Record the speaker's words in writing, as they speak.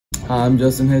Hi, I'm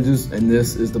Justin Hedges, and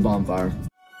this is The Bonfire.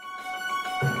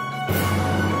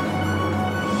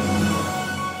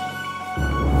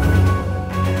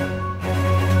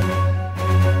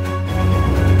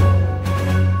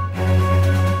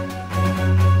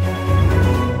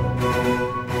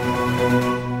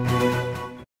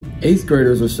 Eighth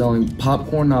graders are selling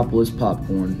Popcornopolis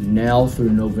popcorn now through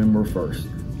November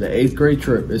 1st. The 8th grade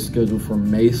trip is scheduled for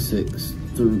May 6th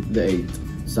through the 8th.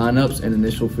 Sign-ups and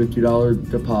initial $50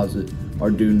 deposit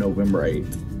are due November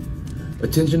 8th.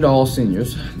 Attention to all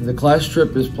seniors. The class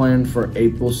trip is planned for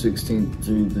April 16th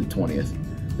through the 20th.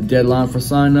 The deadline for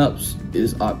sign-ups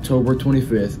is October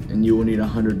 25th, and you will need a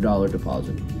 $100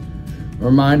 deposit. A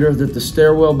reminder that the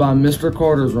stairwell by Mr.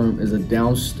 Carter's room is a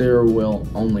down stairwell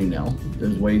only now.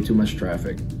 There's way too much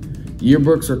traffic.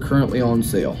 Yearbooks are currently on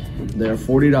sale. They are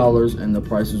 $40 and the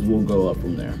prices will go up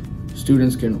from there.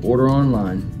 Students can order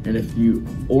online, and if you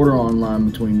order online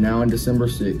between now and December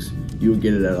 6th, you will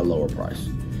get it at a lower price.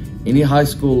 Any high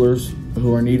schoolers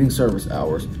who are needing service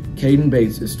hours, Caden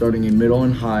Bates is starting a middle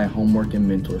and high homework and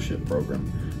mentorship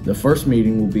program. The first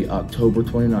meeting will be October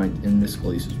 29th in Miss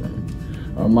Calisa's room.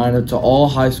 A reminder to all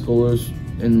high schoolers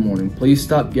in the morning, please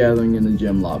stop gathering in the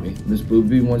gym lobby. Ms.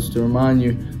 Booby wants to remind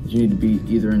you that you need to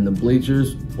be either in the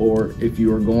bleachers, or if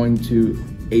you are going to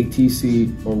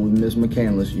ATC or with Ms.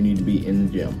 McCandless, you need to be in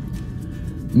the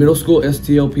gym. Middle school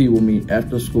STLP will meet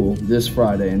after school this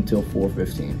Friday until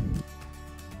 4:15.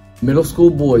 Middle school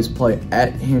boys play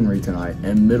at Henry tonight,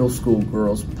 and middle school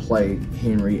girls play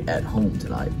Henry at home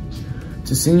tonight.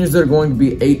 To seniors that are going to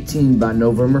be 18 by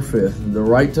November 5th, the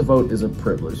right to vote is a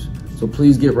privilege, so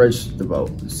please get registered to vote.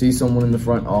 See someone in the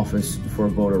front office for a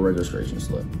voter registration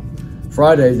slip.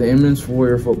 Friday, the Eminence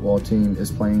Warrior football team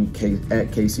is playing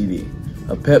at KCD.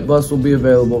 A pet bus will be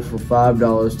available for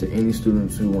 $5 to any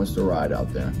students who wants to ride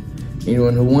out there.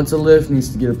 Anyone who wants a lift needs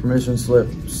to get a permission slip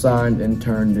signed and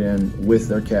turned in with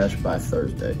their cash by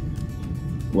Thursday.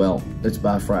 Well, it's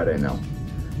by Friday now.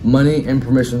 Money and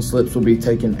permission slips will be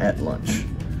taken at lunch.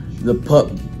 The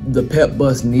pet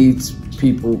bus needs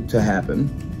people to happen.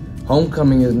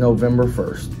 Homecoming is November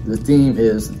 1st. The theme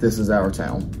is This Is Our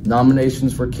Town.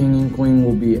 Nominations for King and Queen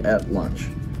will be at lunch.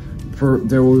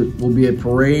 There will be a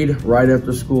parade right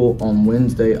after school on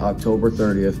Wednesday, October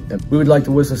 30th. And we would like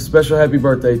to wish a special happy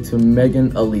birthday to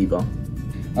Megan Aliva.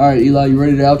 All right, Eli, you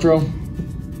ready to outro?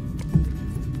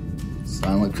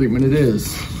 Silent treatment it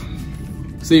is.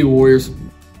 See you, Warriors.